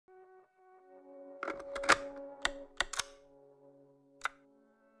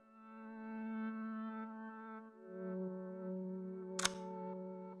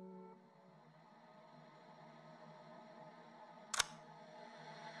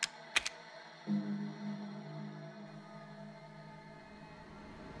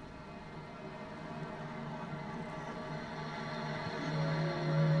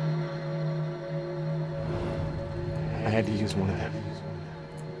had to use one of them.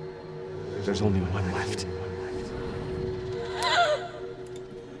 There's only one left.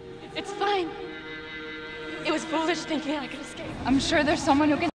 It's fine. It was foolish thinking I could escape. I'm sure there's someone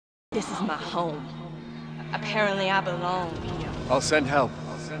who can... This is my home. Apparently I belong here. I'll send help.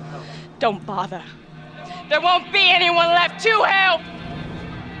 Don't bother. There won't be anyone left to help!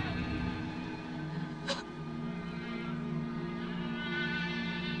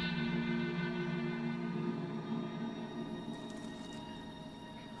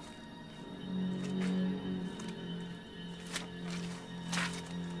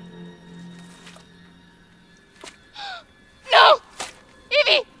 No!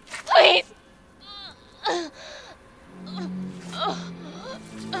 Evie! Please!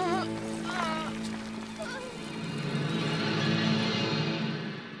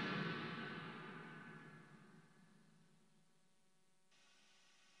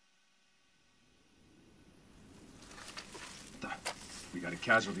 We got a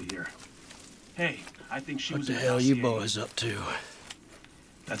casualty here. Hey, I think she was What the in hell you LCA. boys up to?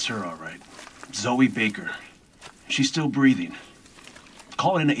 That's her, all right. Zoe Baker. She's still breathing.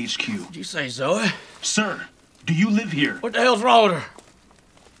 Call it into HQ. Did you say Zoe? Sir, do you live here? What the hell's wrong with her?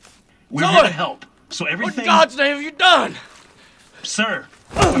 We're Zoe! here to help. So What everything... in God's name have you done? Sir.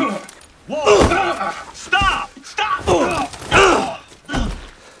 Whoa! Stop! Stop!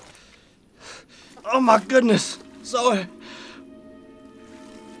 Oh my goodness, Zoe.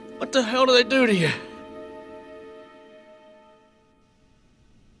 What the hell do they do to you?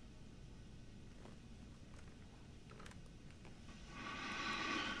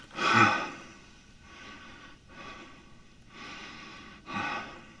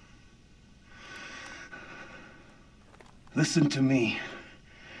 Listen to me.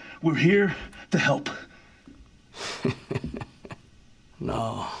 We're here to help.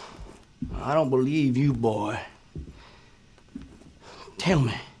 No, I don't believe you, boy. Tell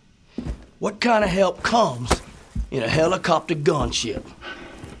me, what kind of help comes in a helicopter gunship?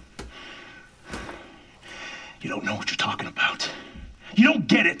 You don't know what you're talking about. You don't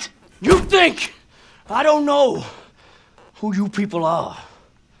get it. You think I don't know who you people are?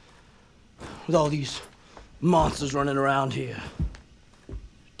 With all these monsters running around here.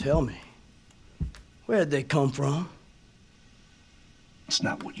 Tell me, where'd they come from? It's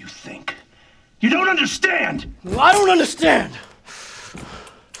not what you think. You don't understand! Well, I don't understand.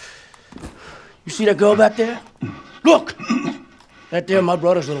 You see that girl back there? Look! That there, my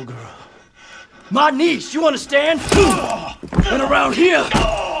brother's little girl. My niece, you understand? And around here,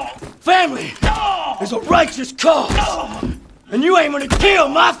 family is a righteous cause. And you ain't gonna kill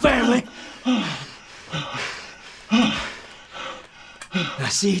my family. Now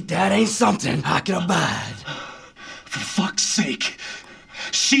see, that ain't something I can abide. For fuck's sake.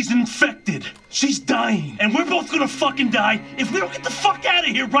 She's infected. She's dying. And we're both gonna fucking die if we don't get the fuck out of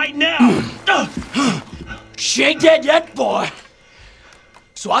here right now. She ain't dead yet, boy.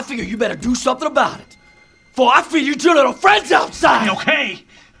 So I figure you better do something about it. For I feed you two little friends outside. Okay.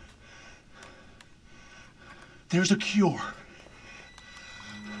 There's a cure.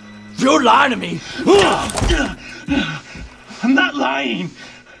 You're lying to me. I'm not lying.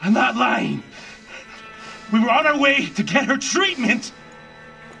 I'm not lying. We were on our way to get her treatment.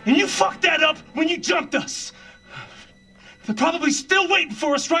 And you fucked that up when you jumped us. They're probably still waiting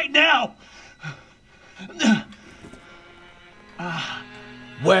for us right now.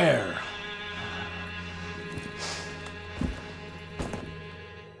 Where?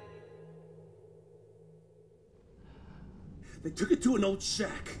 They took it to an old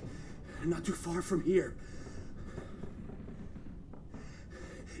shack, not too far from here.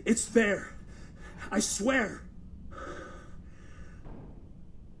 It's there. I swear.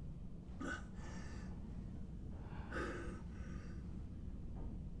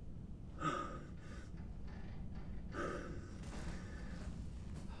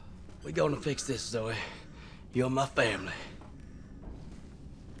 We gonna fix this, Zoe. You're my family.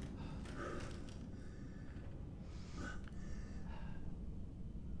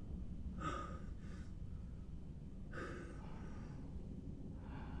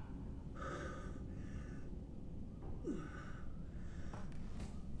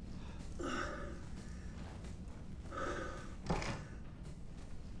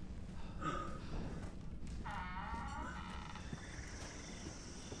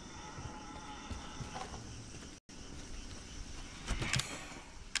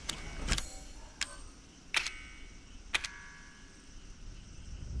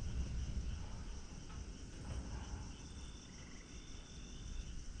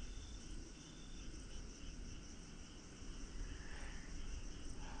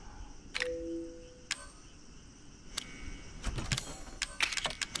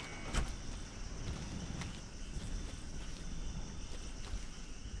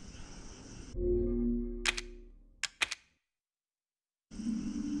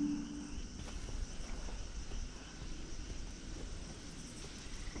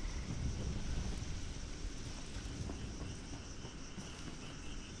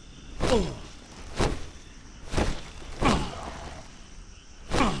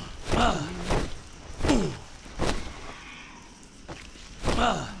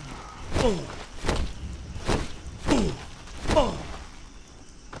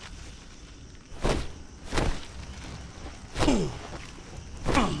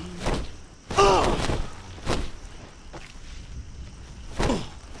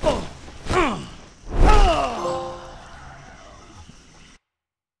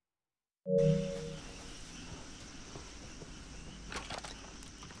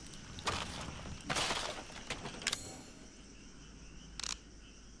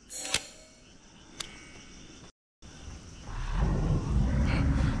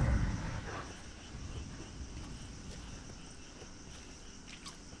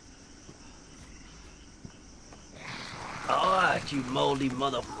 Alright, you moldy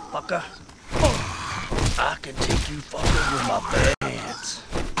motherfucker. I can take you fuckers with my bare hands.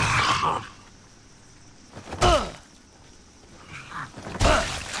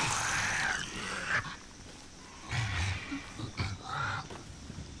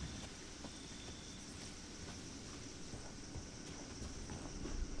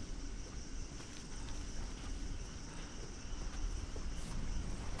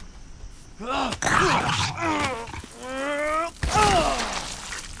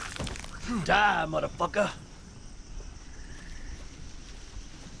 Die, motherfucker.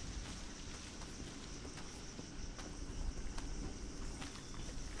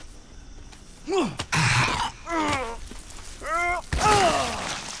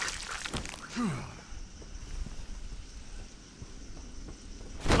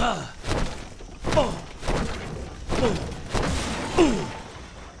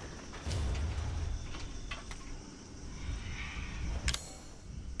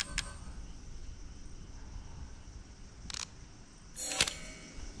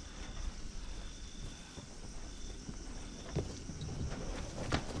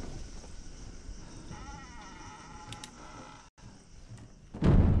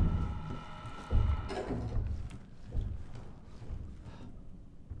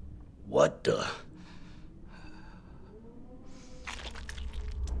 What the?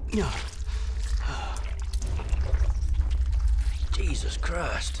 Jesus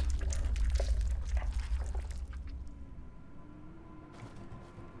Christ.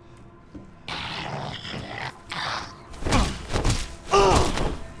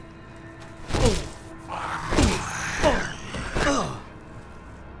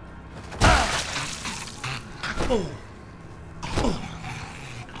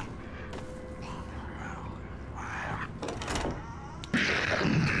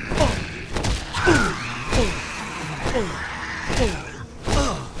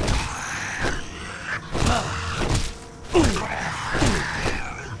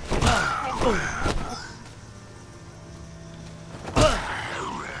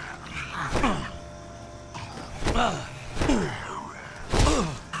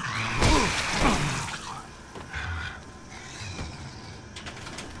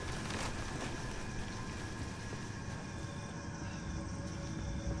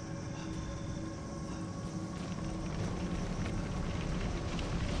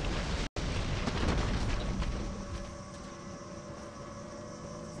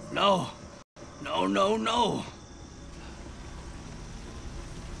 No. No, no, no.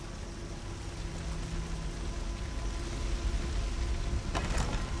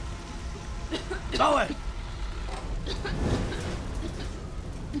 Zoe!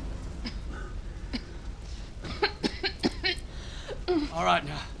 All right,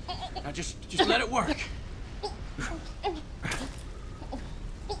 now just let it work.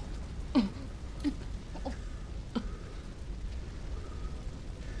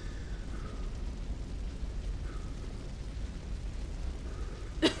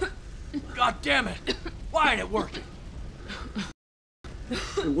 God damn it! Why ain't it working?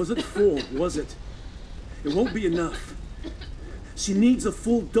 It wasn't full, was it? It won't be enough. She needs a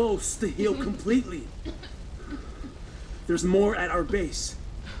full dose to heal completely. There's more at our base.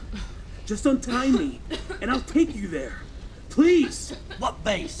 Just untie me, and I'll take you there. Please! What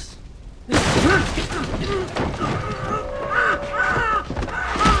base?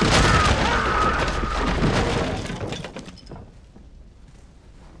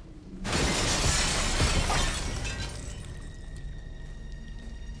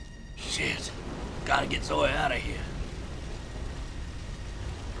 Shit. Gotta get Zoe out of here.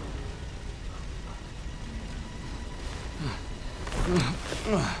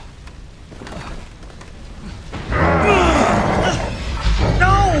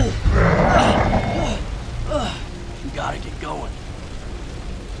 No! We gotta get going.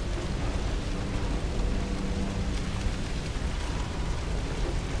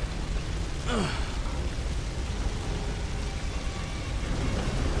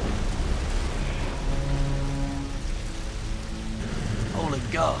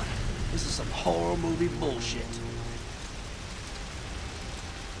 God. This is some horror movie bullshit.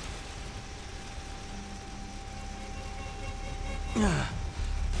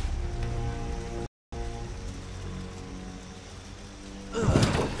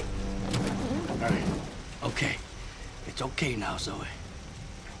 Okay. It's okay now, Zoe.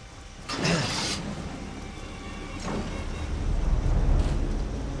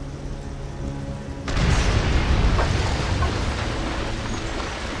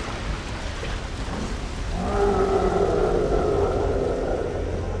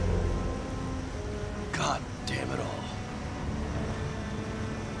 God damn it all.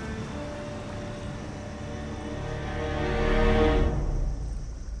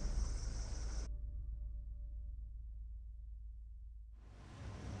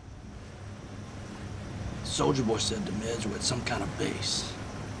 Soldier Boy said the meds were at some kind of base.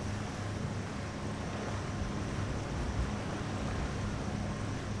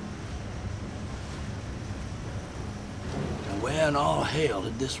 And where in all hell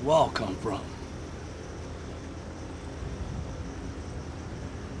did this wall come from?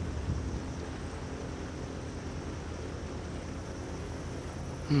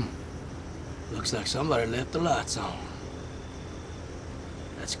 Looks like somebody left the lights on.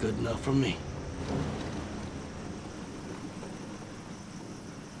 That's good enough for me.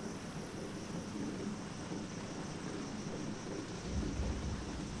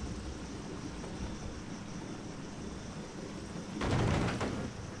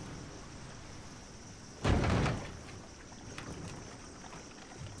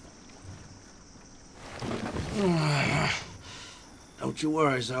 Don't you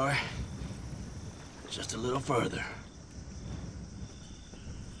worry, Zoe. Just a little further.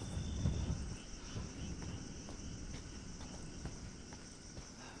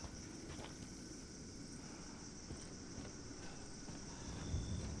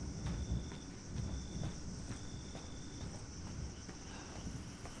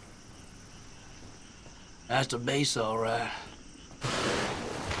 That's the base, all right.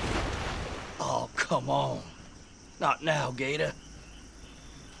 Oh, come on. Not now, Gator.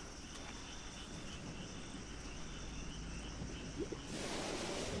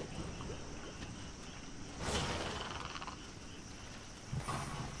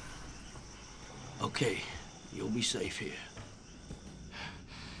 Okay, you'll be safe here.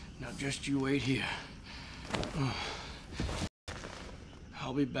 Now just you wait here.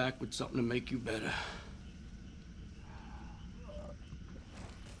 I'll be back with something to make you better.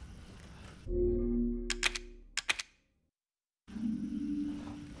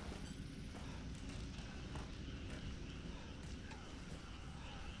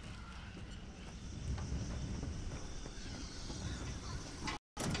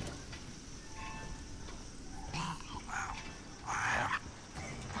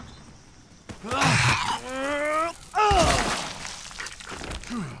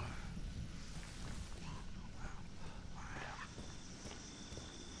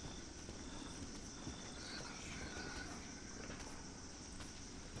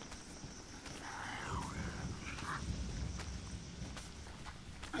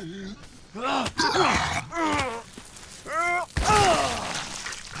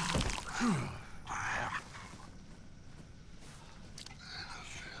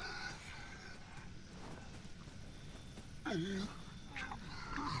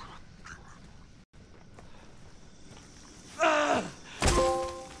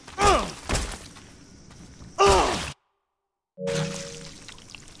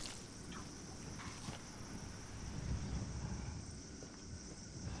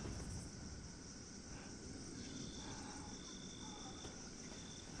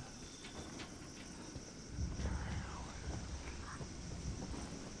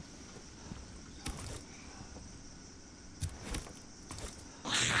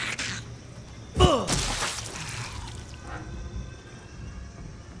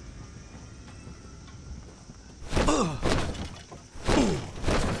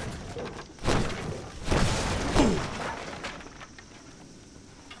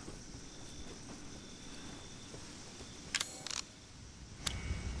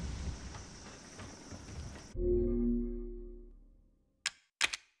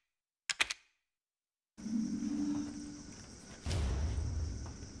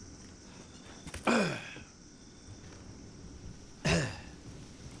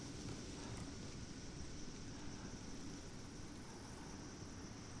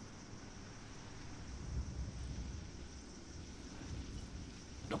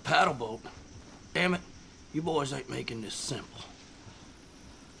 The paddle boat. Damn it, you boys ain't making this simple.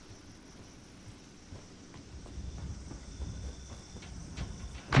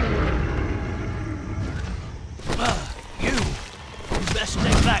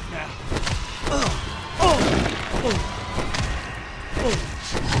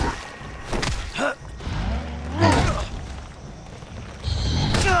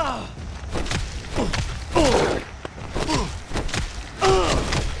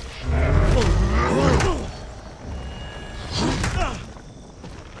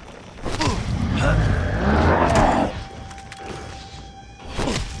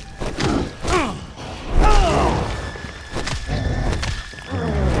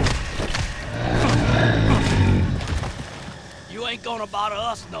 You ain't gonna bother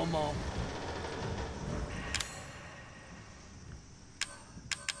us no more.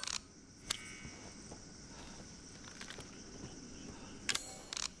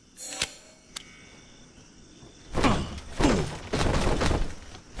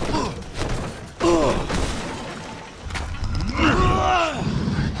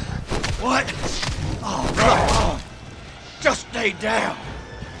 What? Oh, no. Just stay down.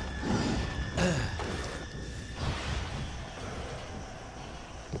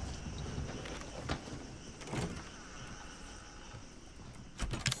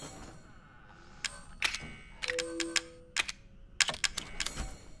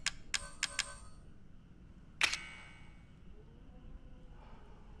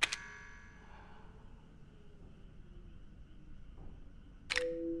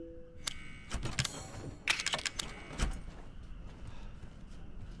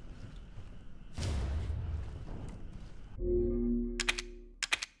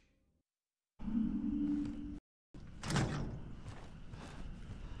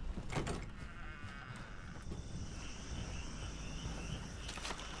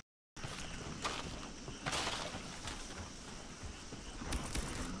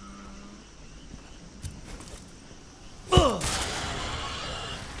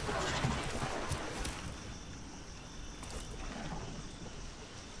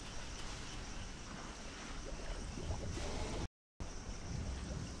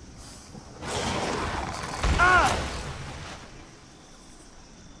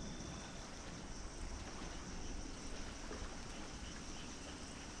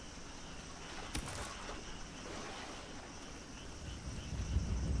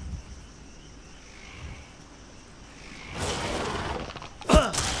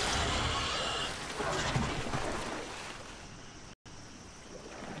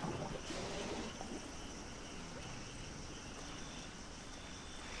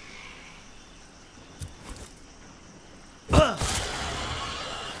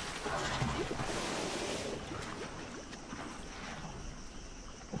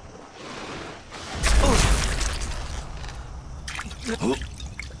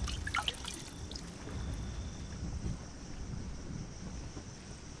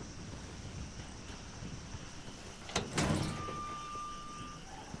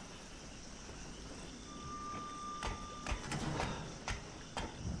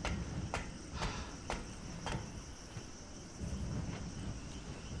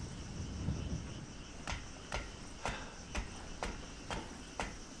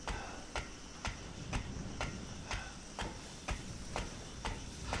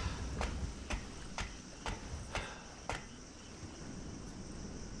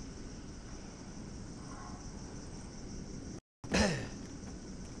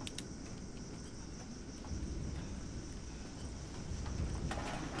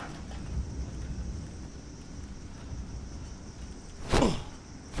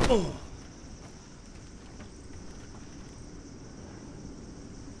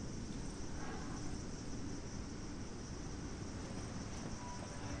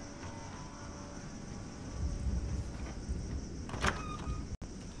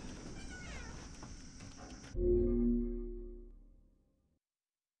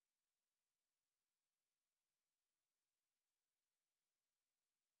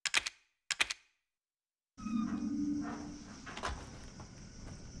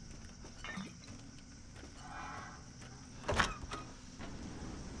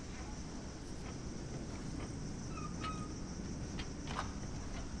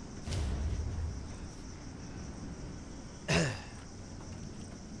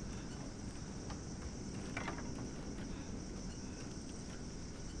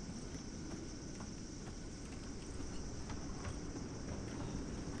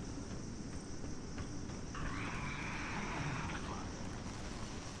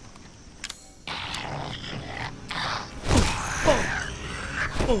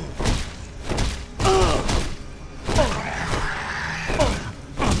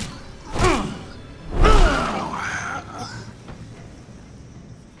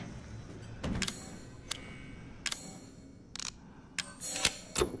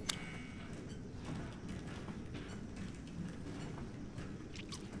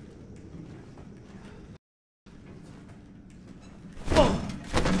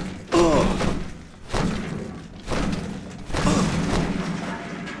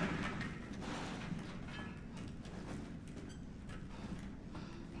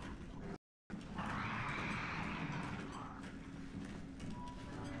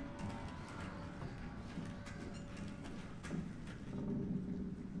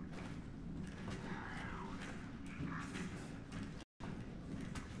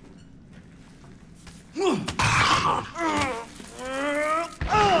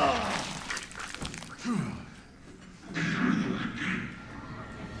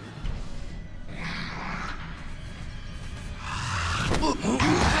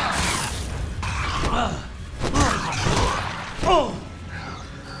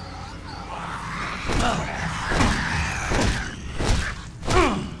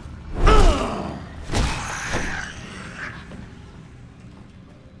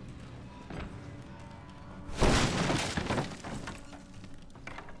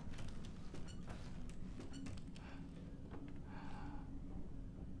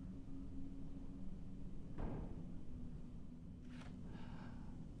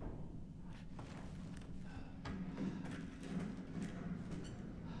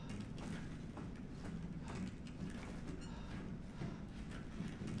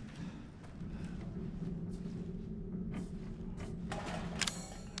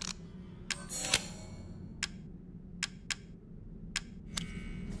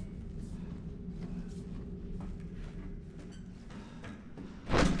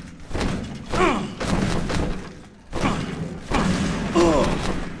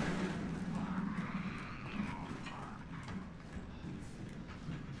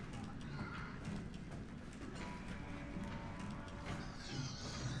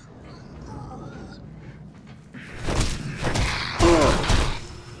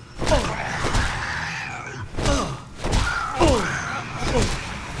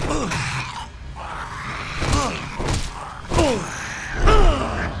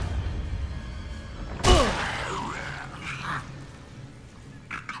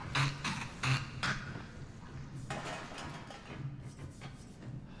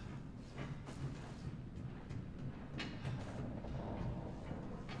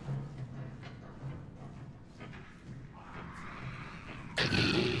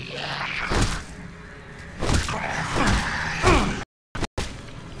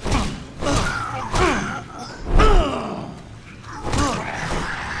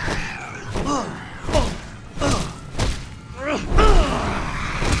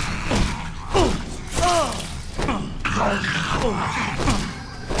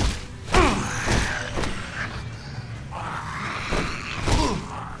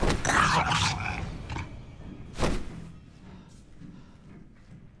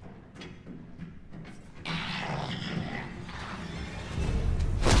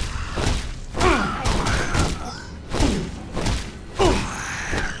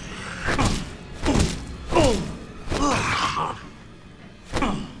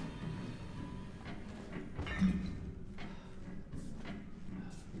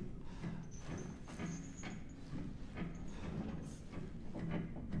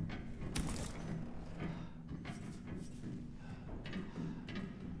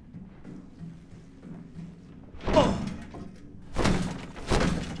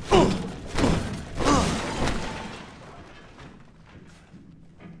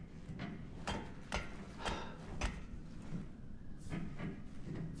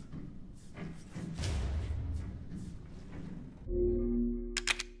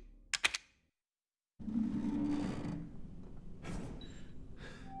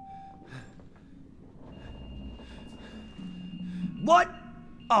 What?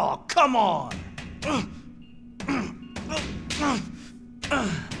 Oh, come on!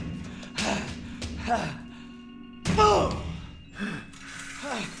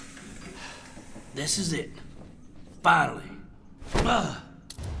 This is it. Finally.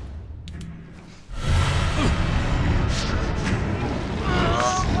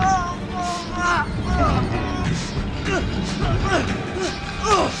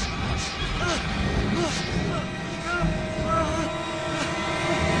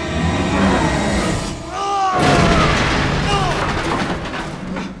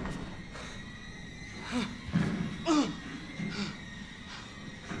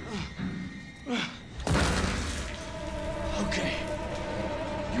 Okay.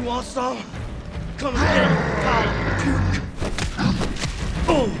 You want some? Come and get it, pal.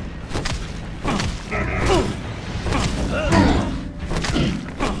 Boom.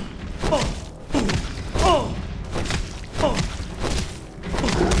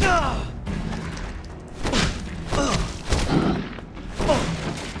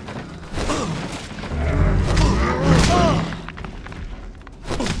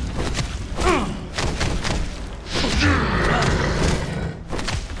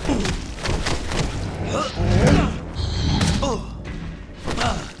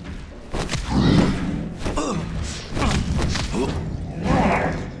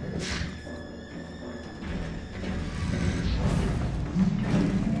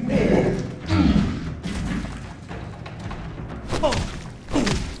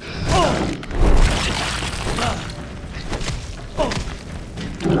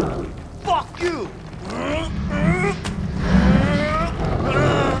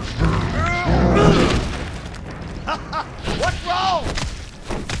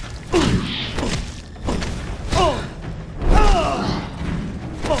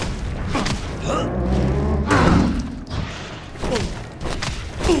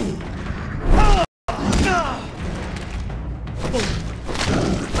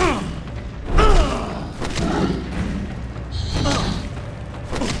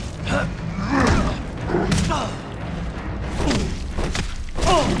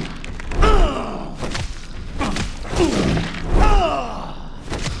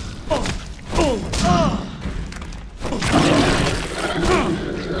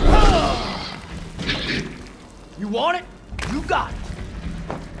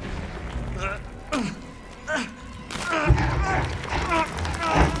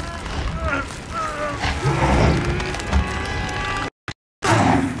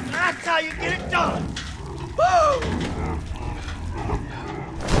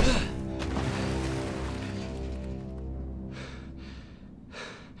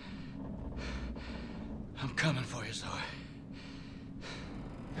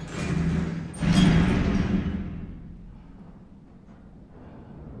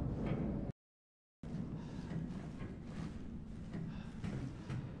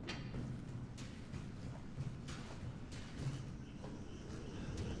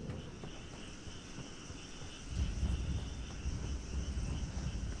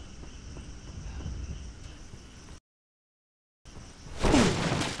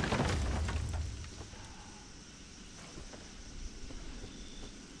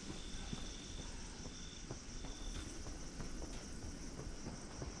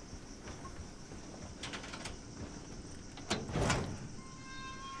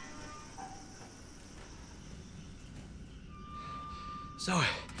 Zoe,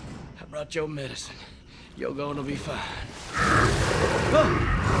 I brought your medicine. You're gonna be fine.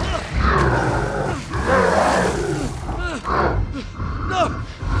 No!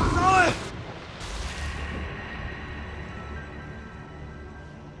 Zoe!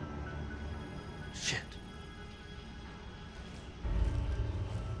 Shit.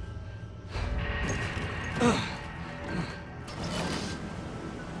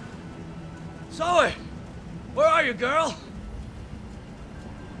 Zoe! Where are you, girl?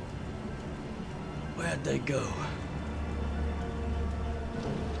 Where'd they go?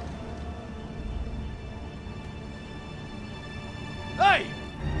 Hey!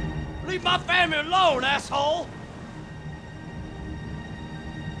 Leave my family alone, asshole!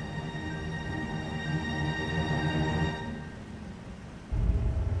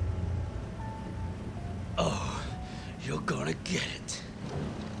 Oh, you're gonna get it.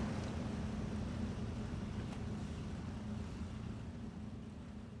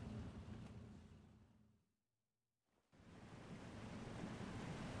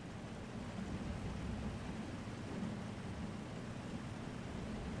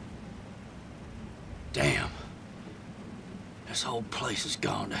 Damn. This whole place has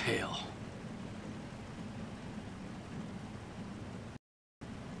gone to hell.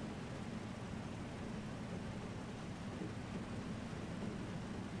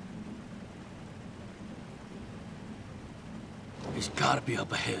 He's gotta be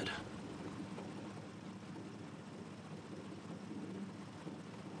up ahead.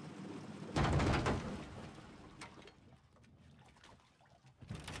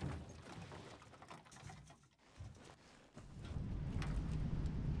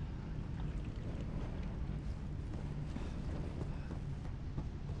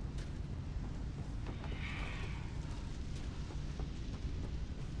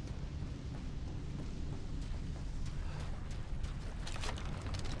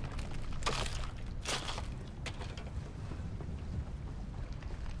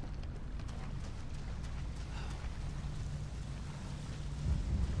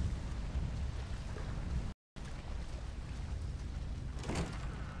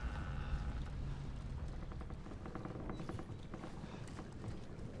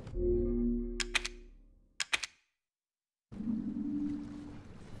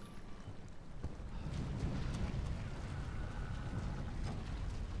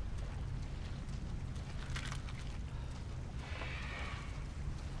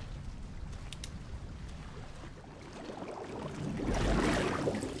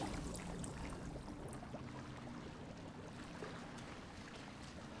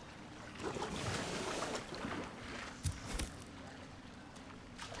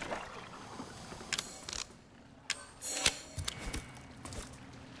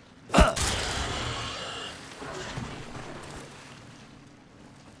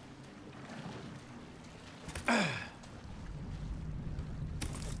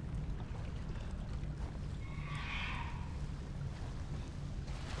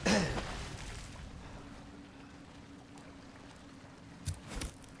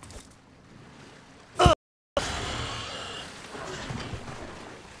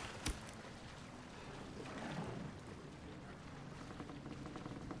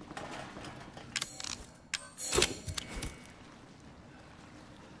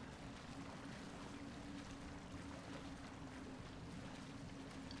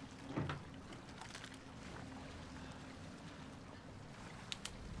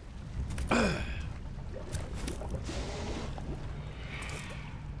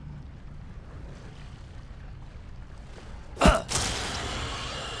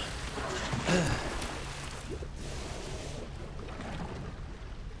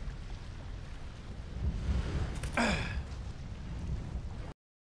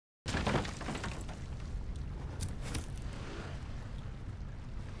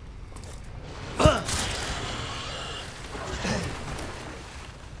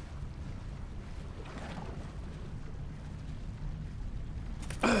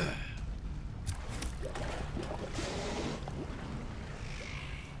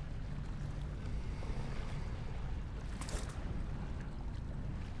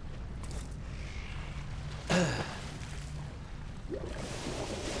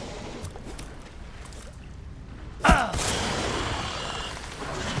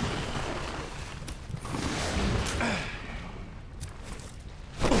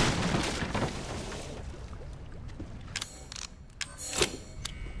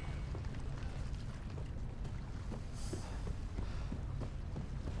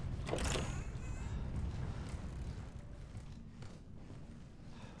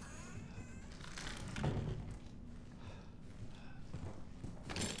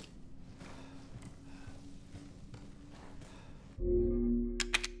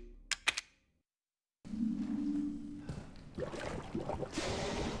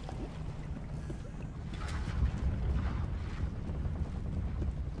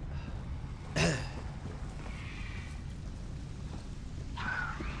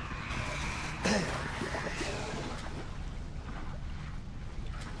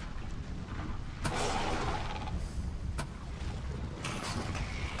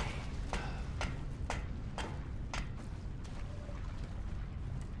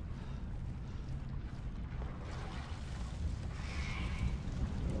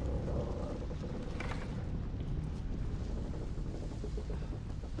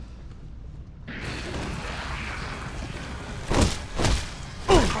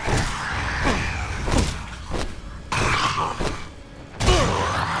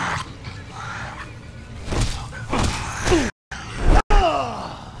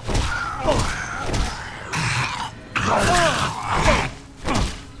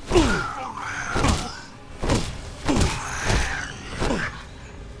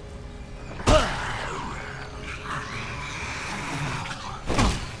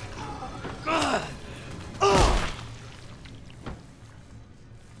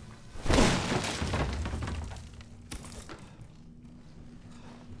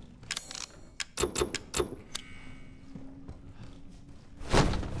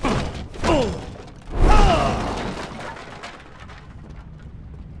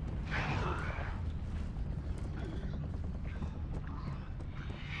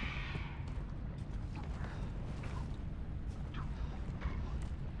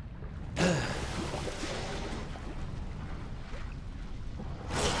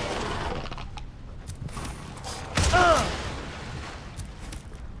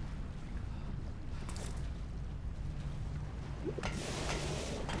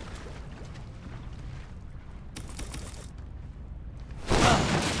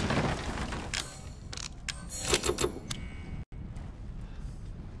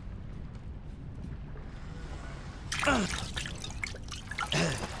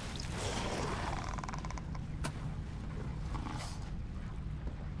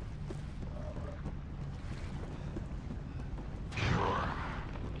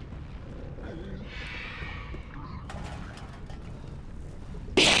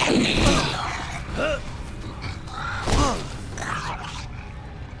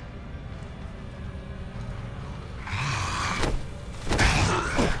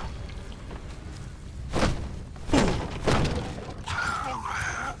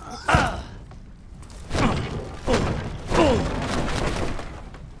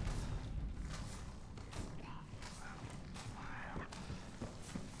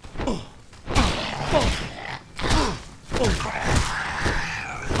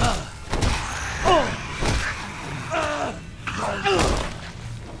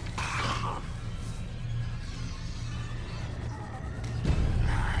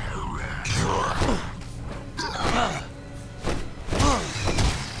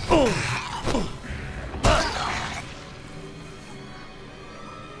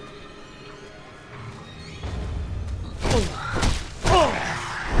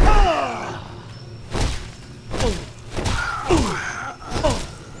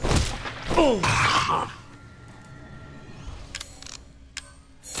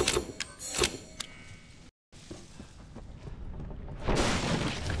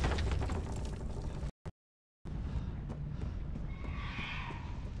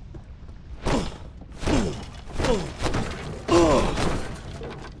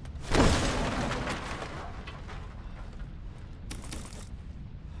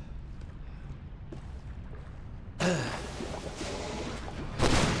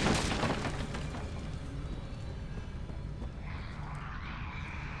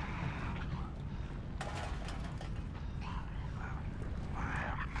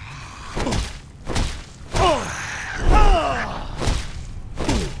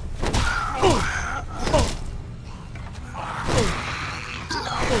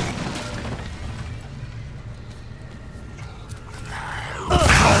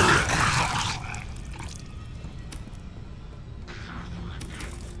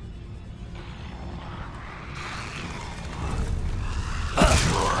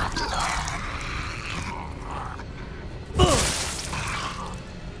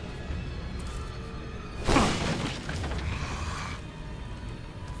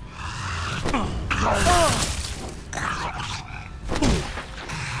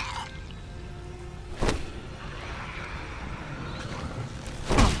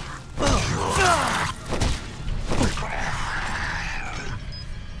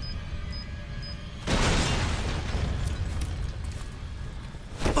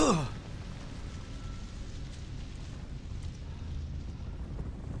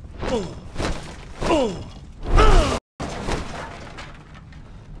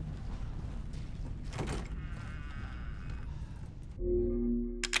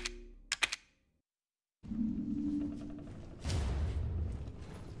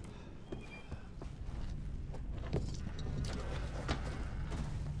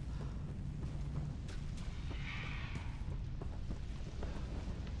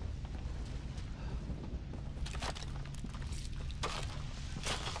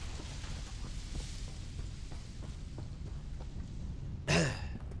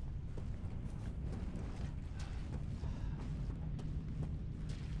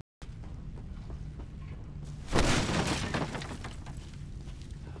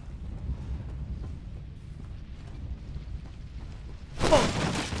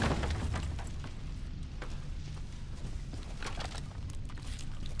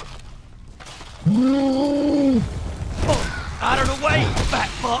 Out of the way, fat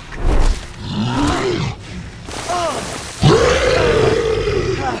fuck!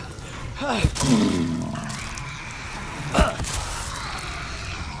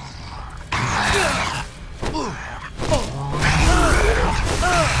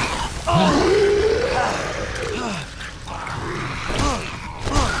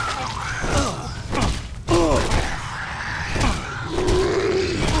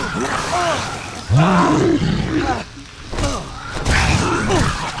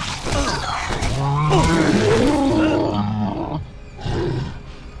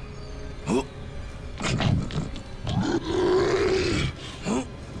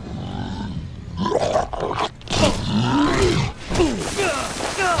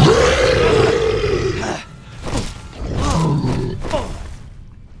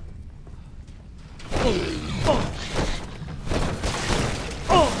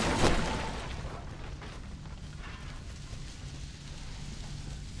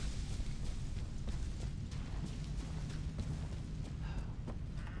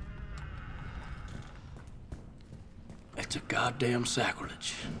 It's a goddamn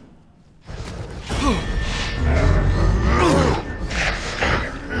sacrilege.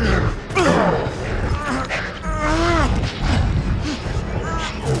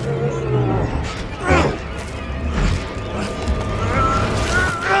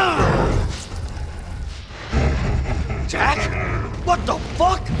 Jack? What the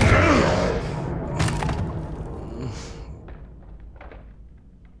fuck?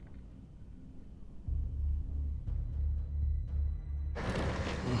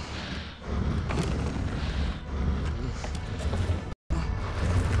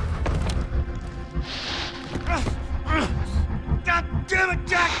 God damn it,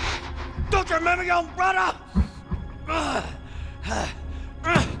 Jack! Don't you remember your own brother?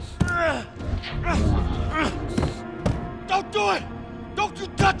 Don't do it! Don't you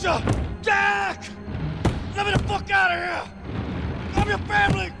touch her! Jack! Let me the fuck out of here! I'm your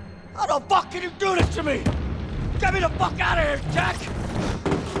family! How the fuck can you do this to me? Get me the fuck out of here, Jack!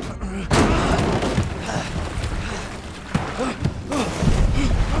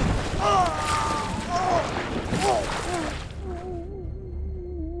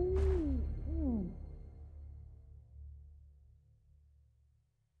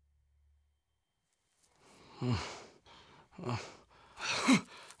 God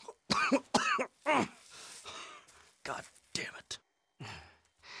damn it.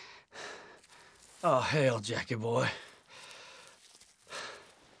 Oh, hell, Jackie boy.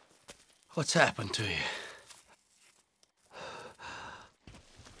 What's happened to you?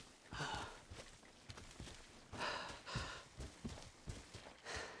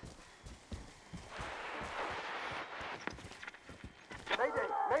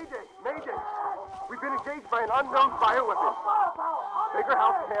 Mayday! We've been engaged by an unknown bioweapon. Baker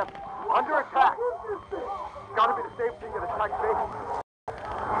House camp, under attack. Gotta be the same thing that attacked me.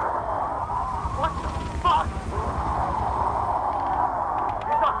 What the fuck?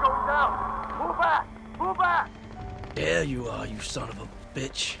 He's not going down. Pull back! Pull back! There you are, you son of a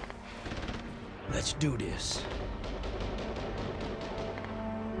bitch. Let's do this.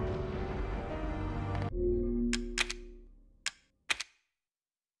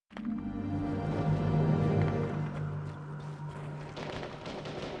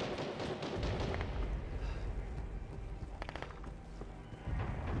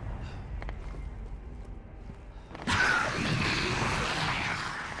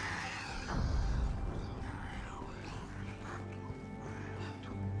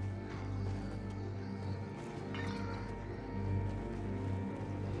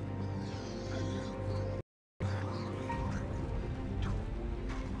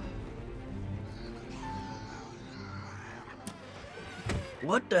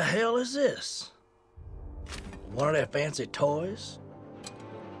 What the hell is this? One of their fancy toys?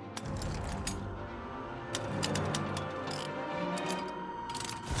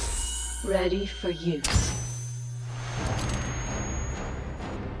 Ready for use.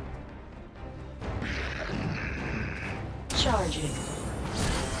 Charging.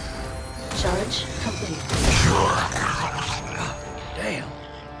 Charge complete. Damn.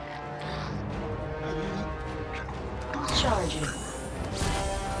 Charging.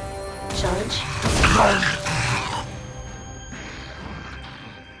 Charge.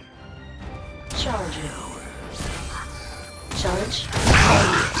 Charging. Charge.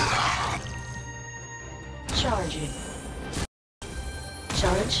 Charging.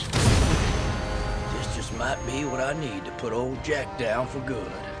 Charge. This just might be what I need to put old Jack down for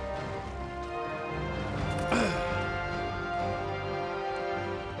good.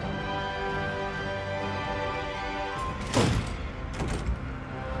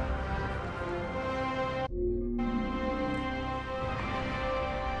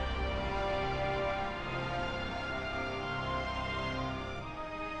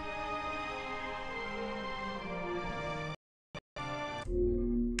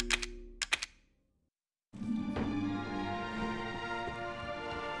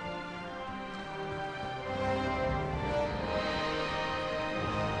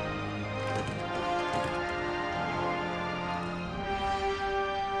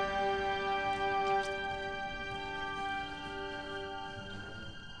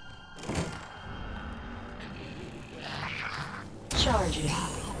 Charging.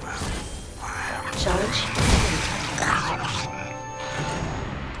 Charge.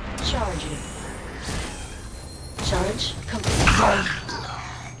 Charging. Charge complete.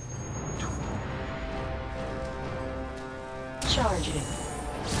 Charging.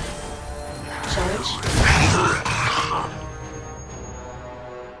 Charge.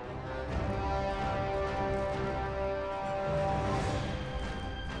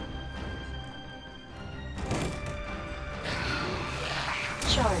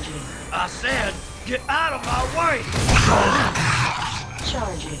 Charging. I said, get out of my way!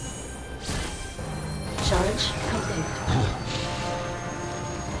 Charging. Charge complete.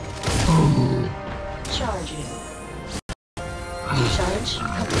 Charging. Charge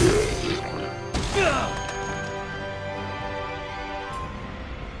complete.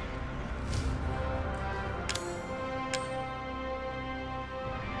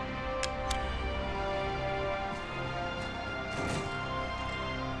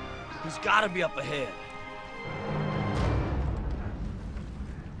 He's gotta be up ahead.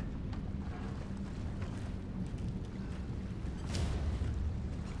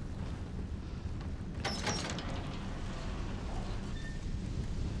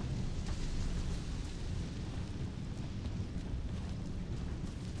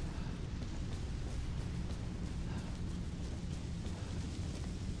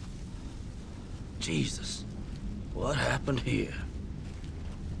 Jesus, what happened here?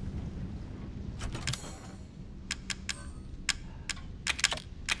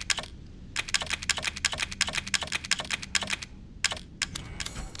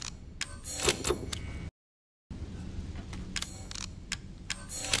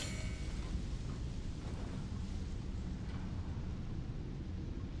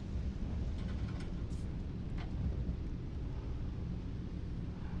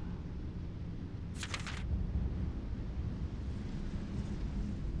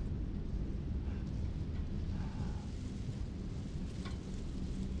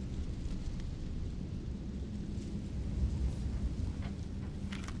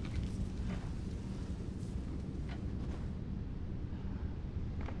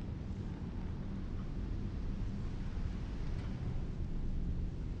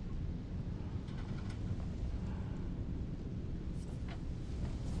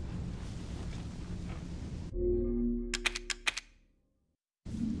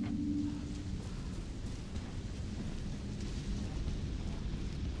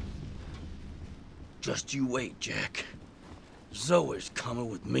 Just you wait, Jack. Zoe's coming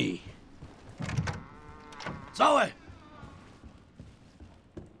with me. Zoe!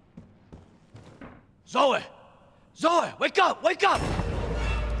 Zoe! Zoe, wake up! Wake up!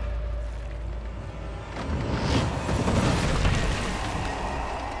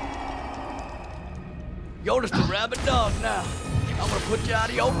 You're just a rabid dog now. I'm gonna put you out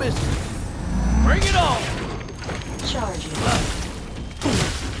of your misery. Bring it on! Charging.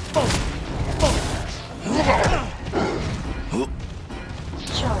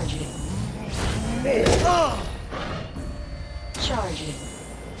 Charging. Charging.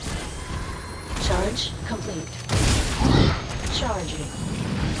 Charge complete. Charging.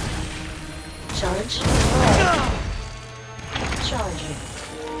 Charge. Charging.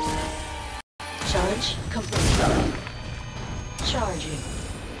 Charge complete. Charging.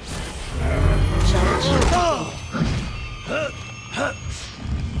 Charge complete.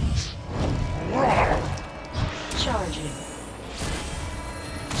 Charging.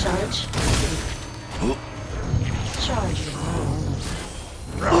 Charge complete. Charging. Charging.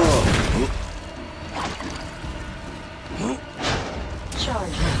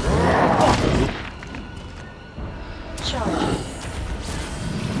 Charging.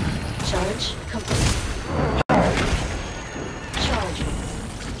 Charge complete. Charging. Charge.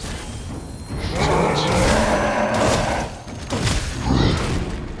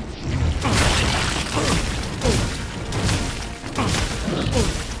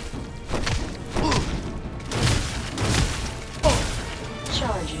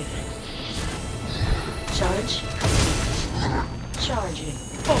 Charging. Charge complete. Charging. Charging. Charging.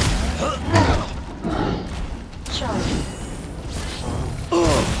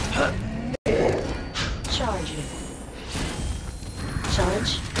 Charge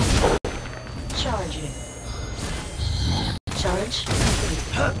complete. Charging. Charge complete.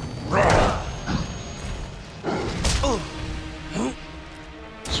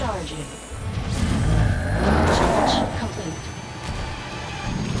 Charging. Charge complete.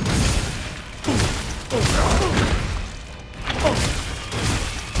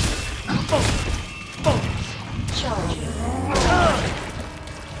 Charging.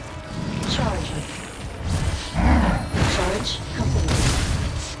 Charging. Charge complete.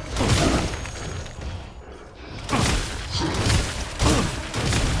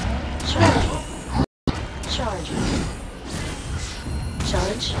 Charging. Charging.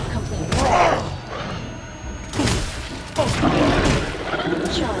 Charge complete.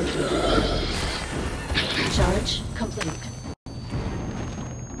 Charging. Charge complete.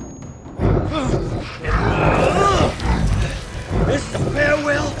 This is a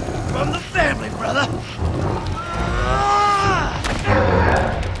farewell from the family, brother.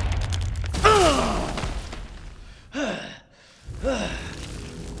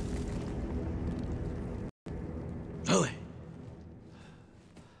 Zoe.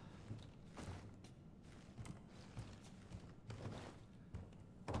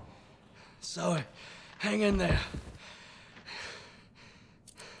 Zoe, hang in there.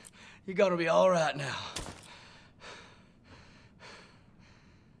 You're gonna be all right now.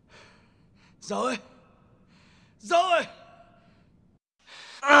 Zoe? Zoe!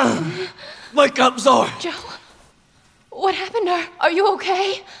 Wake up, Zoe! Joe, what happened to her? Are you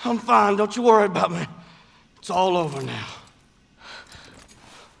okay? I'm fine. Don't you worry about me. It's all over now.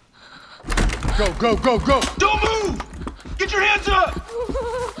 Go, go, go, go! Don't move! Get your hands up!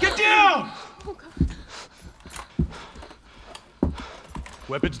 Get down!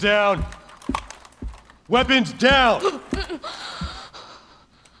 Weapons down! Weapons down!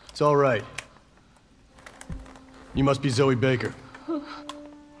 It's all right. You must be Zoe Baker.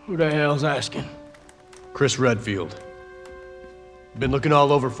 Who the hell's asking? Chris Redfield. Been looking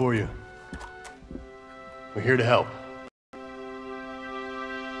all over for you. We're here to help.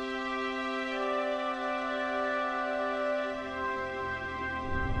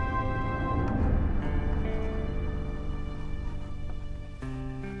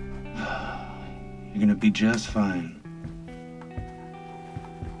 You're gonna be just fine.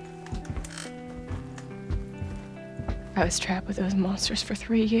 I was trapped with those monsters for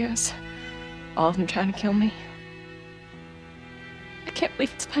 3 years. All of them trying to kill me. I can't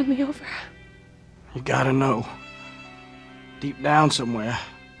believe it's finally over. You gotta know. Deep down somewhere,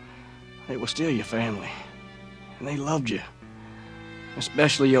 they were still your family. And they loved you.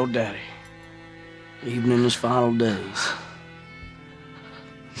 Especially your daddy. Even in his final days.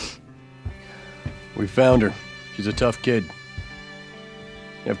 We found her. She's a tough kid.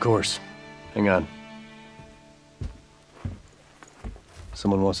 Yeah, of course. Hang on.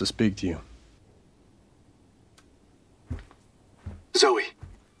 Someone wants to speak to you. Zoe.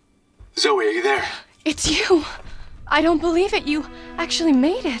 Zoe, are you there? you. I don't believe it. You actually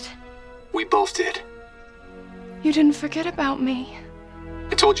made it. We both did. You didn't forget about me.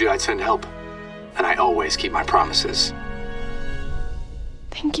 I told you I'd send help, and I always keep my promises.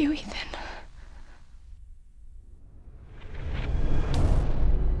 Thank you, Ethan.